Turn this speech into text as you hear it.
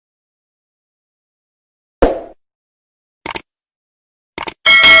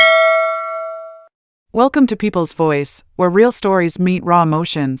Welcome to People's Voice, where real stories meet raw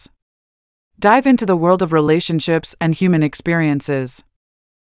emotions. Dive into the world of relationships and human experiences.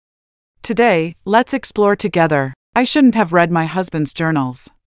 Today, let's explore together. I shouldn't have read my husband's journals.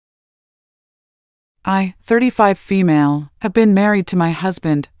 I, 35 female, have been married to my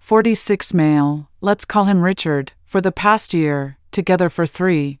husband, 46 male, let's call him Richard, for the past year, together for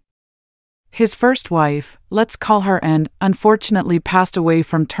 3. His first wife, let's call her Anne, unfortunately passed away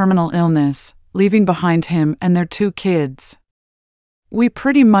from terminal illness, leaving behind him and their 2 kids. We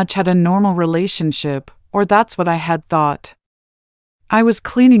pretty much had a normal relationship, or that's what I had thought. I was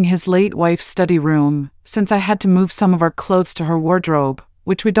cleaning his late wife's study room, since I had to move some of our clothes to her wardrobe,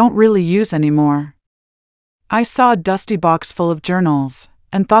 which we don't really use anymore. I saw a dusty box full of journals,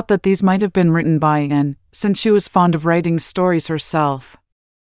 and thought that these might have been written by Anne, since she was fond of writing stories herself.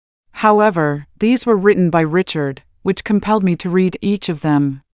 However, these were written by Richard, which compelled me to read each of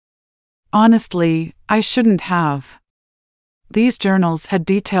them. Honestly, I shouldn't have. These journals had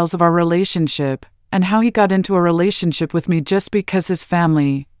details of our relationship, and how he got into a relationship with me just because his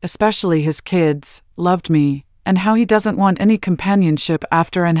family, especially his kids, loved me, and how he doesn't want any companionship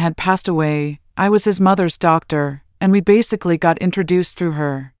after Anne had passed away. I was his mother's doctor, and we basically got introduced through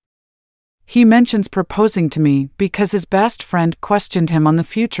her. He mentions proposing to me because his best friend questioned him on the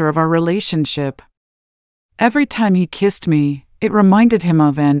future of our relationship. Every time he kissed me, it reminded him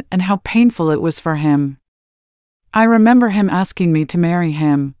of Anne and how painful it was for him. I remember him asking me to marry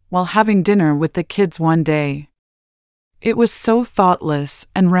him while having dinner with the kids one day. It was so thoughtless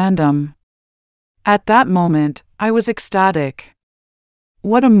and random. At that moment, I was ecstatic.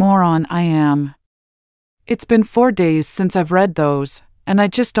 What a moron I am. It's been 4 days since I've read those, and I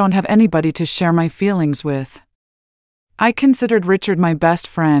just don't have anybody to share my feelings with. I considered Richard my best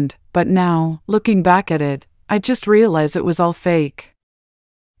friend, but now, looking back at it, I just realize it was all fake.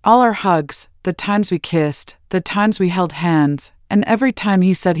 All our hugs, the times we kissed, the times we held hands, and every time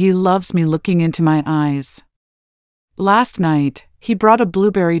he said he loves me looking into my eyes. Last night, he brought a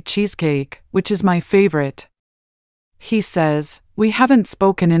blueberry cheesecake, which is my favorite. He says, we haven't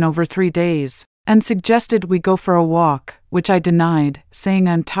spoken in over 3 days, and suggested we go for a walk, which I denied, saying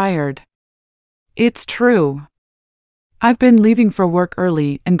I'm tired. It's true. I've been leaving for work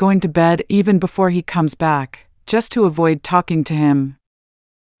early and going to bed even before he comes back, just to avoid talking to him.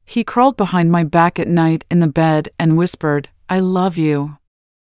 He crawled behind my back at night in the bed and whispered, I love you.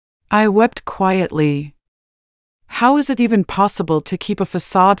 I wept quietly. How is it even possible to keep a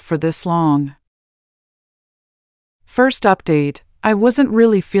facade for this long? First update, I wasn't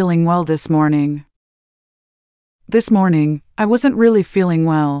really feeling well this morning. This morning, I wasn't really feeling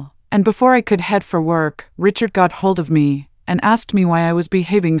well, and before I could head for work, Richard got hold of me and asked me why I was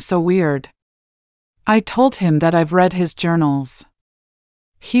behaving so weird. I told him that I've read his journals.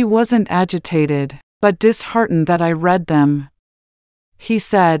 He wasn't agitated, but disheartened that I read them. He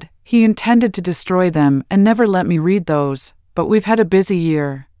said he intended to destroy them and never let me read those, but we've had a busy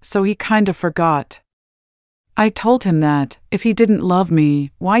year, so he kind of forgot. I told him that, if he didn't love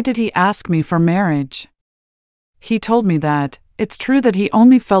me, why did he ask me for marriage? He told me that, it's true that he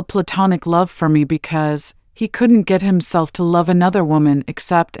only felt platonic love for me because he couldn't get himself to love another woman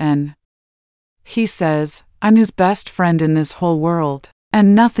except Anne. He says, I'm his best friend in this whole world,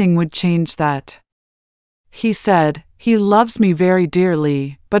 and nothing would change that. He said, he loves me very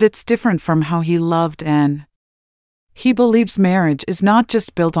dearly, but it's different from how he loved Anne. He believes marriage is not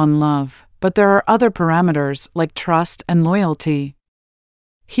just built on love, but there are other parameters like trust and loyalty.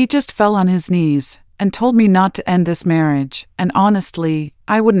 He just fell on his knees and told me not to end this marriage, and honestly,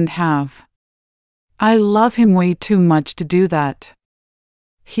 I wouldn't have. I love him way too much to do that.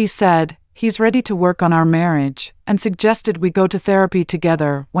 He said he's ready to work on our marriage and suggested we go to therapy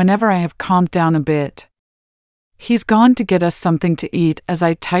together whenever I have calmed down a bit. He's gone to get us something to eat as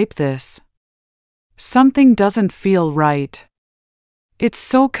I type this. Something doesn't feel right. It's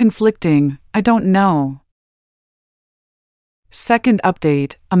so conflicting, I don't know. Second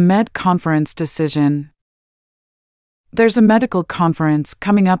update, a med conference decision. There's a medical conference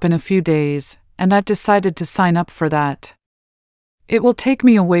coming up in a few days, and I've decided to sign up for that. It will take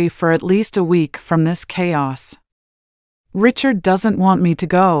me away for at least a week from this chaos. Richard doesn't want me to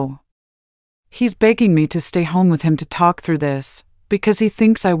go. He's begging me to stay home with him to talk through this, because he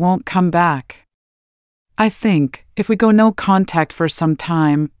thinks I won't come back. I think, if we go no contact for some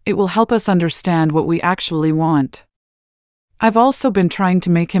time, it will help us understand what we actually want. I've also been trying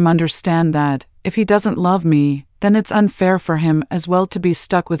to make him understand that, if he doesn't love me, then it's unfair for him as well to be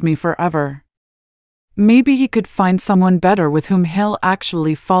stuck with me forever. Maybe he could find someone better with whom he'll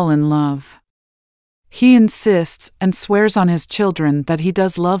actually fall in love. He insists and swears on his children that he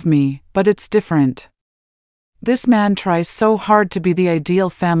does love me, but it's different. This man tries so hard to be the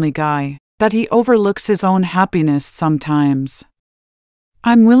ideal family guy that he overlooks his own happiness sometimes.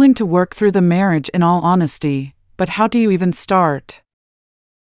 I'm willing to work through the marriage in all honesty, but how do you even start?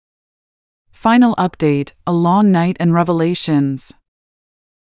 Final update, a long night and revelations.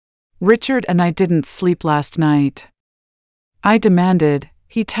 Richard and I didn't sleep last night. I demanded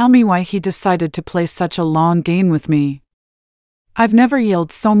he tell me why he decided to play such a long game with me. I've never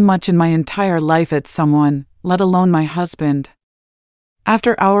yelled so much in my entire life at someone, let alone my husband.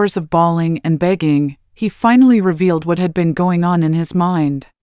 After hours of bawling and begging, he finally revealed what had been going on in his mind.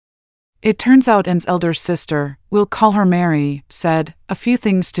 It turns out Anne's elder sister, we'll call her Mary, said a few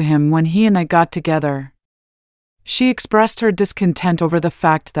things to him when he and I got together. She expressed her discontent over the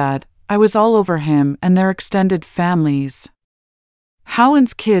fact that I was all over him and their extended families. How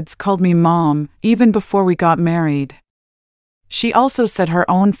Anne's kids called me Mom, even before we got married. She also said her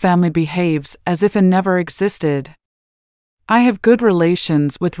own family behaves as if Anne never existed. I have good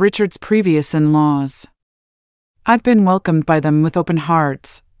relations with Richard's previous in-laws. I've been welcomed by them with open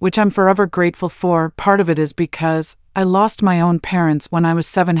hearts, which I'm forever grateful for. Part of it is because I lost my own parents when I was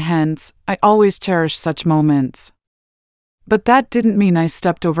 7, hence, I always cherish such moments. But that didn't mean I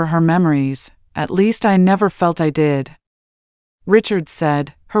stepped over her memories, at least I never felt I did. Richard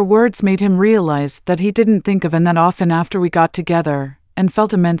said her words made him realize that he didn't think of Anne that often after we got together, and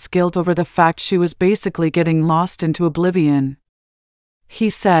felt immense guilt over the fact she was basically getting lost into oblivion. He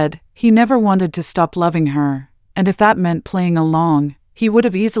said he never wanted to stop loving her, and if that meant playing along, he would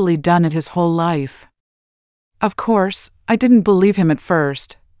have easily done it his whole life. Of course, I didn't believe him at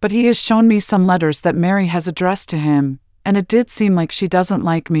first, but he has shown me some letters that Mary has addressed to him, and it did seem like she doesn't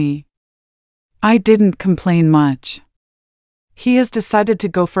like me. I didn't complain much. He has decided to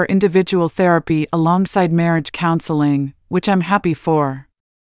go for individual therapy alongside marriage counseling, which I'm happy for.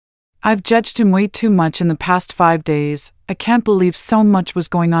 I've judged him way too much in the past 5 days. I can't believe so much was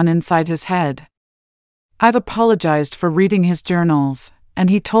going on inside his head. I've apologized for reading his journals,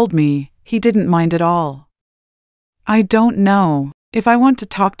 and he told me he didn't mind at all. I don't know if I want to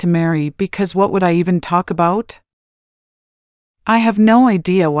talk to Mary because what would I even talk about? I have no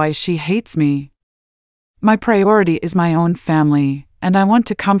idea why she hates me. My priority is my own family, and I want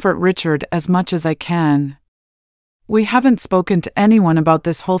to comfort Richard as much as I can. We haven't spoken to anyone about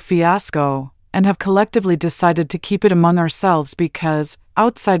this whole fiasco, and have collectively decided to keep it among ourselves because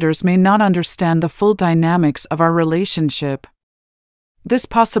outsiders may not understand the full dynamics of our relationship. This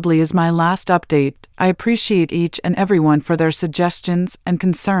possibly is my last update. I appreciate each and everyone for their suggestions and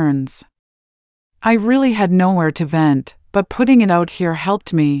concerns. I really had nowhere to vent, but putting it out here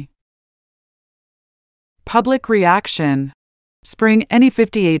helped me. Public reaction. Spring Any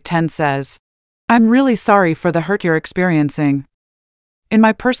 5810 says, I'm really sorry for the hurt you're experiencing. In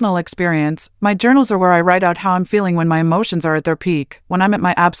my personal experience, my journals are where I write out how I'm feeling when my emotions are at their peak, when I'm at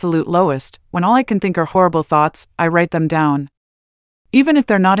my absolute lowest, when all I can think are horrible thoughts, I write them down. Even if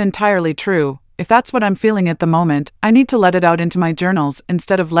they're not entirely true, if that's what I'm feeling at the moment, I need to let it out into my journals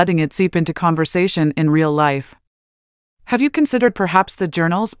instead of letting it seep into conversation in real life. Have you considered perhaps the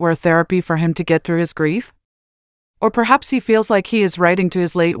journals were a therapy for him to get through his grief? Or perhaps he feels like he is writing to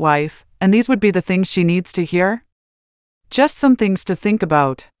his late wife, and these would be the things she needs to hear? Just some things to think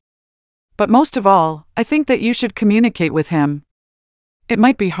about. But most of all, I think that you should communicate with him. It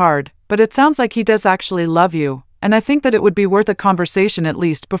might be hard, but it sounds like he does actually love you, and I think that it would be worth a conversation at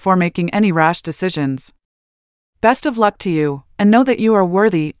least before making any rash decisions. Best of luck to you, and know that you are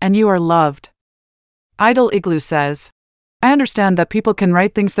worthy and you are loved. Idle Igloo says, I understand that people can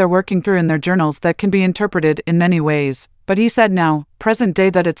write things they're working through in their journals that can be interpreted in many ways, but he said now, present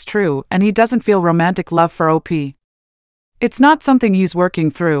day, that it's true and he doesn't feel romantic love for OP. It's not something he's working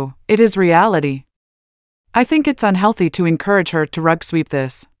through, it is reality. I think it's unhealthy to encourage her to rug sweep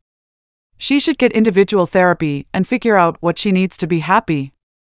this. She should get individual therapy and figure out what she needs to be happy.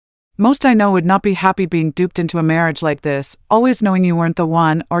 Most I know would not be happy being duped into a marriage like this, always knowing you weren't the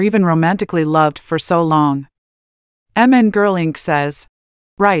one or even romantically loved for so long. MN Girl Inc. says,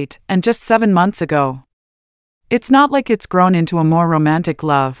 right, and just 7 months ago. It's not like it's grown into a more romantic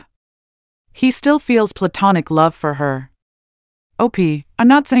love. He still feels platonic love for her. OP, I'm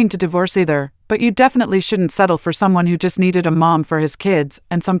not saying to divorce either, but you definitely shouldn't settle for someone who just needed a mom for his kids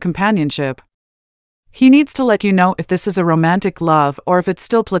and some companionship. He needs to let you know if this is a romantic love or if it's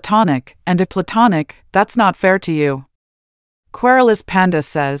still platonic, and if platonic, that's not fair to you. Querulous Panda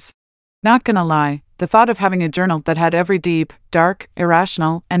says, not gonna lie, the thought of having a journal that had every deep, dark,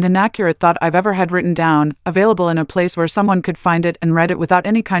 irrational, and inaccurate thought I've ever had written down, available in a place where someone could find it and read it without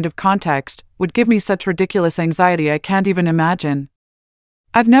any kind of context, would give me such ridiculous anxiety I can't even imagine.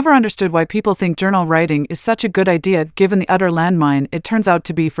 I've never understood why people think journal writing is such a good idea given the utter landmine it turns out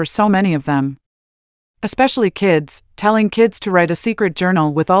to be for so many of them. Especially kids, telling kids to write a secret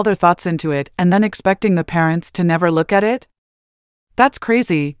journal with all their thoughts into it and then expecting the parents to never look at it? That's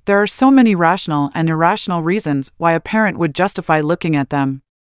crazy. There are so many rational and irrational reasons why a parent would justify looking at them.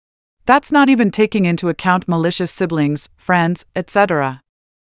 That's not even taking into account malicious siblings, friends, etc.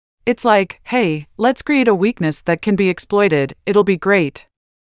 It's like, hey, let's create a weakness that can be exploited, it'll be great.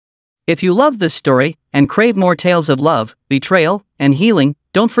 If you love this story and crave more tales of love, betrayal, and healing,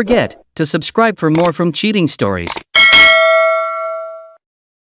 don't forget to subscribe for more from Cheating Stories.